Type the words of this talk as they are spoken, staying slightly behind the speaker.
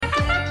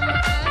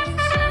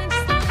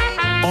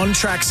on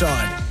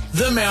trackside.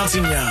 The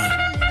Mountain Yard.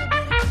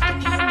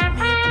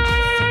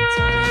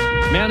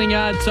 Mounting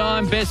Yard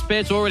time. Best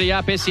bets already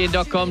up.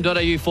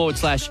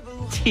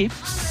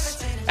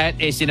 sen.com.au/tips at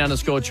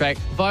SN_track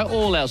via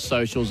all our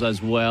socials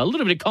as well. A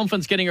little bit of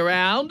confidence getting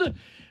around.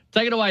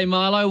 Take it away,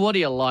 Milo. What are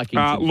you liking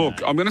today?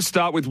 Look, I'm going to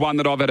start with one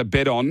that I've had a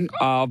bet on.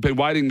 I've been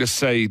waiting to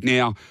see.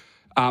 Now,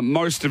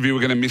 most of you are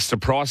going to miss the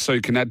price, so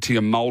you can add to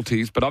your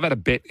multis. But I've had a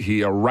bet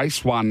here.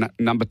 Race 1,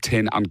 number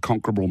 10,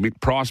 Unconquerable. Mick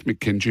Price,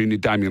 Mick Ken Jr.,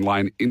 Damien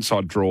Lane,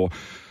 inside draw.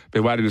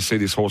 Been waiting to see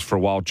this horse for a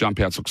while.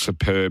 Jump outs look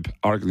superb.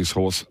 I reckon this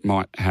horse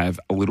might have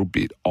a little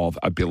bit of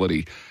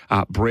ability.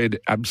 Bred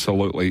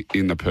absolutely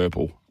in the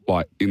purple.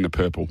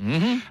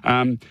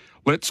 Mm-hmm.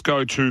 Let's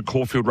go to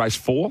Caulfield Race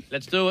 4.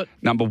 Let's do it.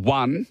 Number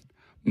 1,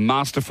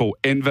 Masterful,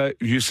 Enver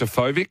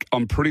Yusufovic.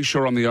 I'm pretty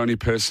sure I'm the only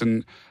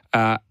person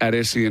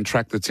at SEN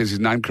Track that says his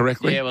name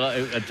correctly. Yeah,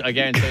 well, I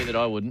guarantee that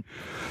I wouldn't.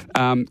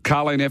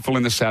 Carleen Effel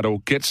in the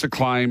saddle, gets the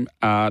claim.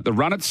 The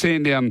run at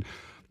Sandown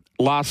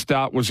last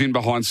start was in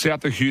behind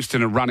South of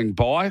Houston and running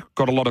by.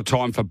 Got a lot of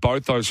time for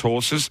both those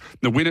horses.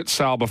 The win at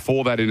Sale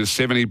before that in a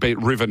 70 beat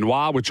River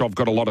Noir, which I've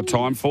got a lot of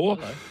time for.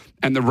 Hello.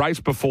 And the race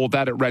before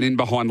that, it ran in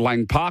behind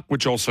Lang Park,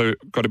 which also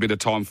got a bit of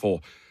time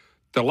for.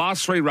 The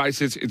last 3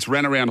 races, it's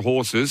ran around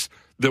horses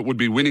that would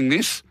be winning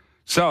this.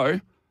 So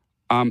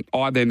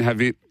I then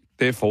have it,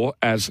 therefore,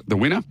 as the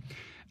winner.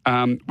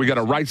 We got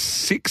a race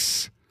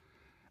 6,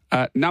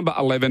 number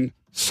 11,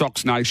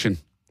 Sox Nation.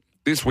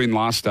 This win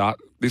last start,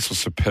 this was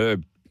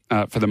superb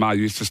for the Mar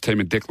Eustace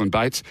team and Declan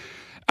Bates.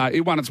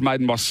 It won its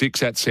maiden by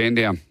 6 at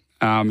Sandown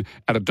at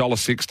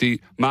 $1.60.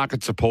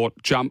 Market support,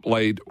 jump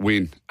lead,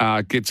 win.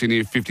 Gets in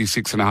here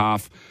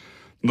 56.5.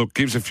 Look,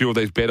 gives a few of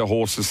these better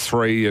horses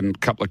 3 and a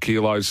couple of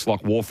kilos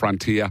like War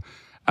Frontier.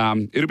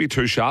 It'll be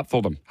too sharp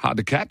for them. Hard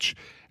to catch.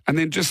 And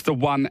then just the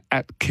one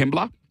at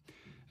Kembla,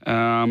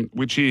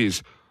 which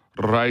is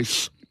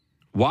race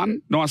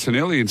 1, nice and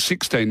early in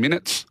 16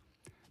 minutes.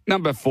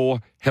 Number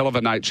 4, Hell of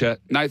a Nature.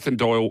 Nathan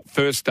Doyle,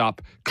 first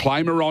up.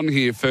 Claimer on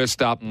here,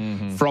 first up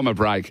from a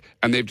break.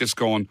 And they've just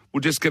gone,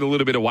 we'll just get a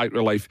little bit of weight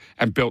relief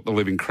and belt the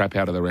living crap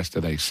out of the rest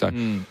of these. So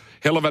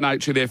Hell of a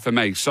Nature there for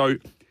me. So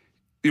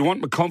you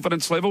want my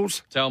confidence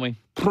levels? Tell me.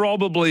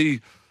 Probably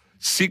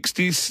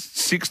 60,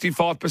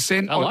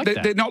 65%. I like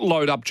that. They're not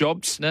load-up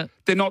jobs. No.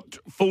 They're not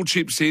full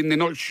chips in. They're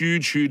not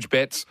huge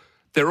bets.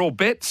 They're all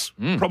bets.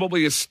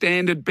 Probably a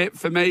standard bet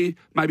for me,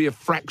 maybe a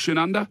fraction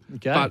under.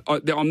 Okay.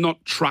 But I'm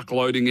not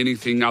truck-loading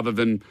anything other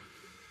than...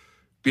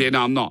 Yeah,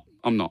 no,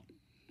 I'm not.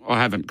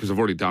 I haven't because I've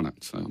already done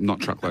it, so I'm not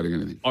truck-loading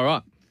anything. All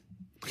right.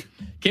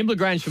 Kembla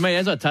Grange, for me,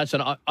 as I touched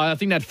on, I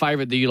think that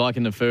favourite that you like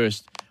in the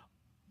first...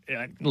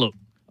 look,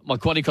 my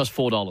quaddie cost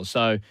 $4,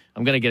 so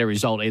I'm going to get a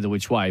result either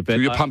which way. But So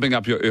you're pumping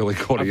up your early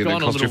quaddie and it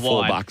gone a cost you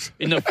little $4. wide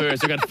in the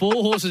first. I've got 4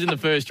 horses in the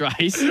first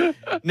race.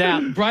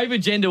 Now, Brave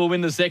Agenda will win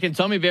the second.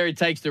 Tommy Berry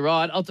takes the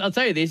ride. I'll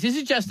tell you this. This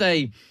is just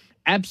a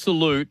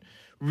absolute,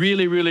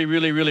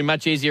 really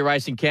much easier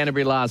race in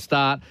Canterbury last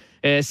start.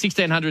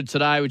 1,600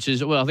 today, which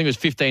is, well, I think it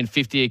was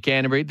 1,550 at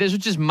Canterbury. This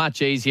was just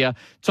much easier.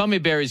 Tommy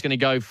Berry's going to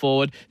go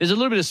forward. There's a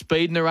little bit of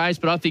speed in the race,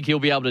 but I think he'll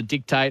be able to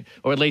dictate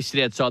or at least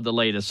sit outside the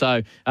leader.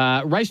 So,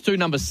 race 2,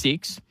 number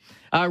 6.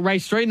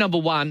 Race 3, number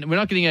 1. We're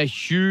not getting a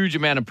huge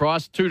amount of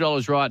price.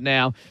 $2 right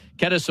now.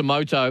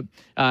 Katasamoto.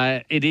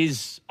 It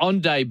is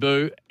on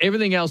debut.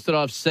 Everything else that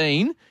I've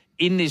seen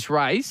in this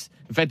race,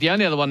 in fact, the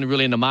only other one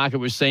really in the market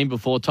we've seen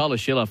before, Tyler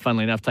Schiller,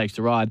 funnily enough, takes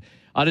the ride.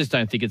 I just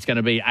don't think it's going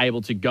to be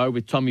able to go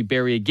with Tommy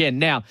Berry again.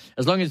 Now,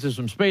 as long as there's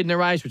some speed in the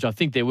race, which I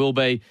think there will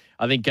be,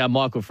 I think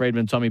Michael Friedman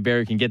and Tommy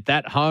Berry can get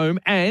that home.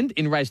 And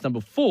in race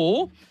number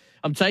 4,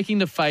 I'm taking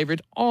the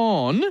favourite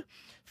on.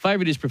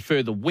 Favourite is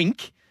Prefer the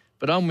Wink,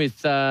 but I'm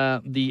with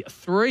the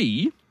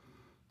 3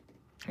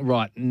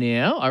 right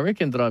now. I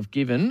reckon that I've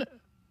given...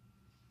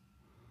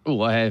 Oh,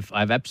 I have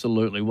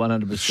absolutely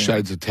 100%.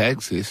 Shades of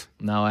tags, this.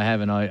 No, I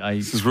haven't.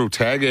 This is real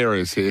tag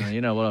areas here. You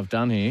know what I've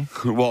done here?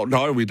 Well,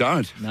 no, we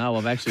don't. No,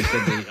 I've actually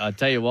said that. I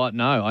tell you what,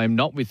 no, I am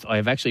not with. I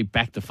have actually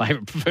backed the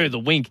favourite, Prefer the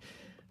Wink.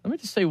 Let me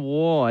just see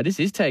why. This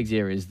is tags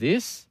area. Is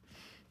this?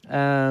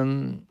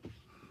 Yeah.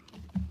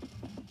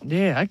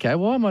 Okay.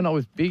 Why am I not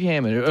with Big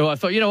Hammer? Oh, I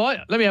thought. You know what?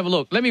 Let me have a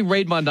look. Let me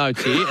read my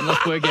notes here and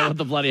let's work out what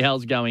the bloody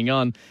hell's going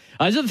on.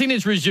 I just think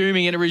it's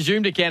resuming, and it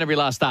resumed at Canterbury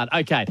last start.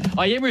 Okay,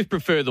 I am with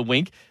Prefer the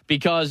Wink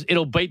because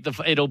it'll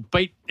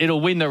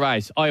win the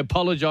race. I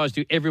apologise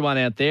to everyone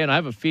out there, and I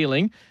have a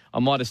feeling I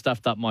might have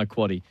stuffed up my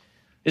quaddie.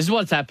 This is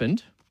what's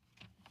happened.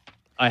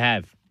 I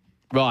have.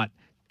 Right.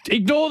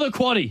 Ignore the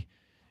quaddie.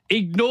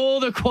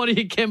 Ignore the quaddie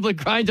at Kembla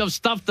Grange. I've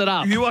stuffed it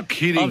up. You are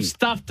kidding. I've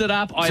stuffed it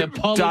up. I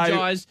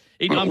apologise.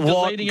 I'm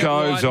what deleting it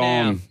goes right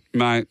on,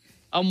 now. mate?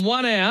 I'm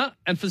 1 out,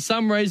 and for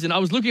some reason, I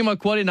was looking at my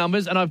quaddie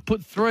numbers, and I've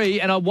put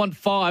 3, and I want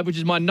 5, which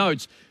is my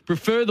notes.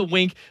 Prefer the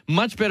Wink.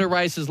 Much better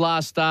races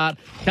last start.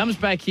 Comes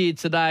back here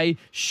today.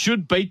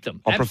 Should beat them.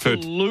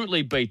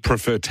 Absolutely beat them.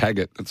 Prefer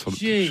Taggart. That's what.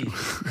 Gee.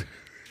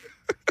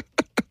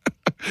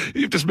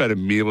 You've just made a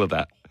meal of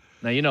that.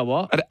 Now, you know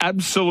what? An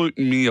absolute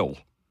meal.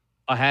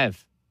 I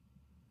have.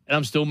 And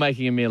I'm still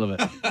making a meal of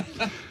it.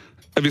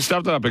 Have you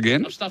stuffed it up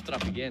again? I've stuffed it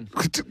up again.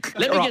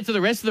 Let me get to the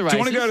rest of the races. Do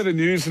you want to go to the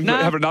news and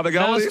have another go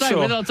no, at this? Stay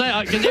with it, I'll tell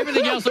you, because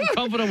everything else I'm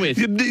confident with.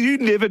 You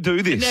never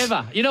do this.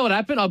 Never. You know what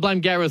happened? I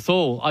blame Gareth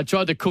Hall. I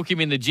tried to cook him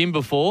in the gym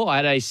before. I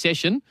had a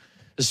session,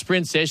 a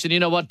sprint session. You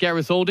know what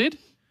Gareth Hall did?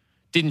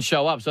 Didn't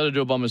show up, so I had to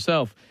do it by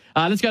myself.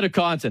 Let's go to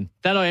Kyneton.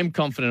 That I am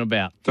confident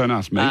about. Don't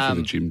ask me for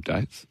the gym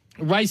dates.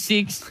 Race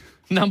 6,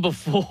 number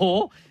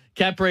 4.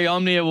 Capri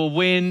Omnia will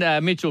win.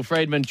 Mitchell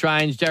Friedman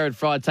trains. Jared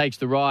Fry takes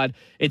the ride.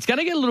 It's going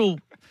to get a little...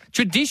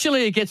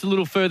 Traditionally, it gets a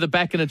little further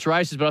back in its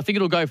races, but I think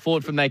it'll go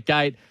forward from that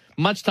gate.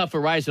 Much tougher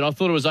race, and I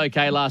thought it was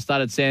okay last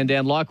start at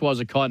Sandown.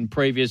 Likewise, at Kyneton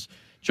previous,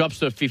 drops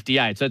to a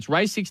 58. So it's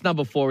race 6,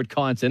 number 4 at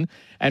Kyneton,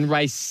 and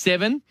race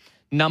 7,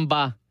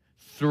 number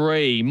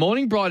 3.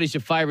 Morning Bright is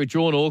your favourite,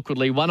 drawn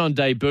awkwardly. One on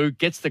debut,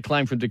 gets the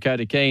claim from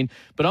Dakota Keene,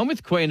 but I'm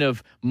with Queen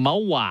of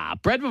Moa.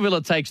 Brad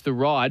Vavilla takes the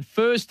ride.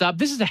 First up,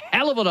 this is a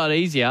hell of a lot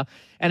easier,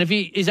 and if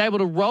he is able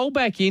to roll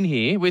back in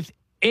here with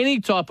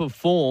any type of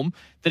form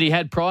that he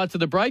had prior to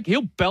the break,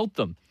 he'll belt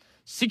them.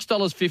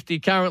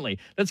 $6.50 currently.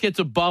 Let's get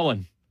to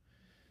Bowen.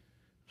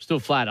 Still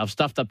flat. I've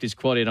stuffed up this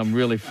quad and I'm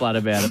really flat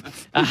about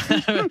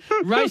it.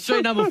 Race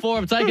 3, number 4.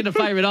 I'm taking the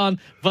favourite on.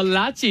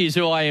 Valachi is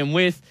who I am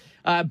with.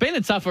 Been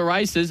a tougher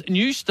races.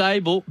 New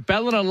stable.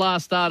 Ballina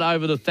last start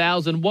over the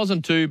 1,000.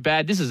 Wasn't too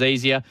bad. This is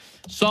easier.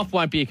 Soft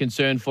won't be a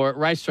concern for it.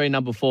 Race 3,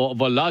 number 4,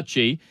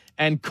 Valachi.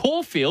 And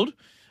Caulfield,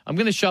 I'm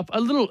going to shop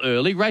a little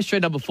early. Race 3,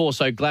 number 4,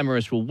 So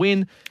Glamorous will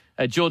win.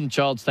 Jordan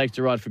Childs takes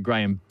the ride for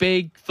Graham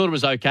Big. Thought it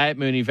was okay at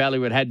Moonee Valley,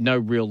 where it had no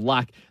real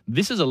luck.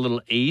 This is a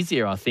little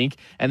easier, I think.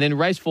 And then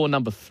race 4,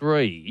 number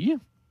 3.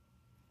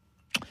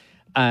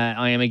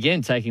 I am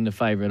again taking the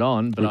favourite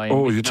on. But I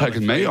am you're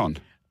taking 3. Me on.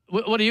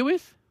 What are you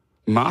with?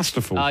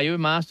 Masterful. Oh, you're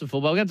with Masterful.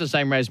 Well, we're going to have the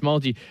same race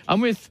multi.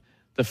 I'm with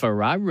the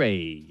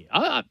Ferrari.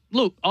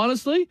 Look,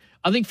 honestly,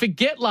 I think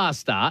forget last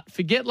start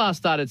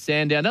at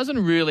Sandown.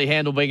 Doesn't really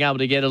handle being able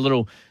to get a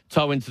little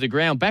toe into the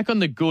ground. Back on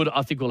the good,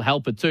 I think will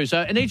help it too.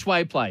 So an each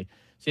way play,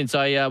 since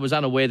I was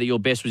unaware that your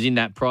best was in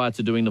that prior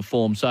to doing the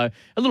form. So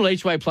a little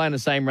each way play in the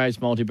same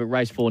race multi, but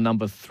race 4,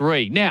 number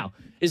 3. Now,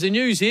 is the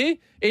news here?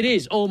 It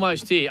is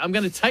almost here. I'm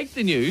going to take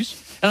the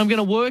news and I'm going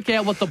to work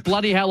out what the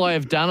bloody hell I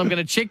have done. I'm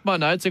going to check my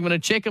notes. I'm going to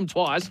check them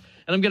twice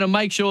and I'm going to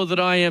make sure that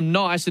I am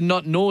nice and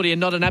not naughty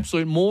and not an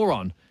absolute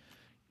moron.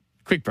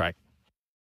 Quick break.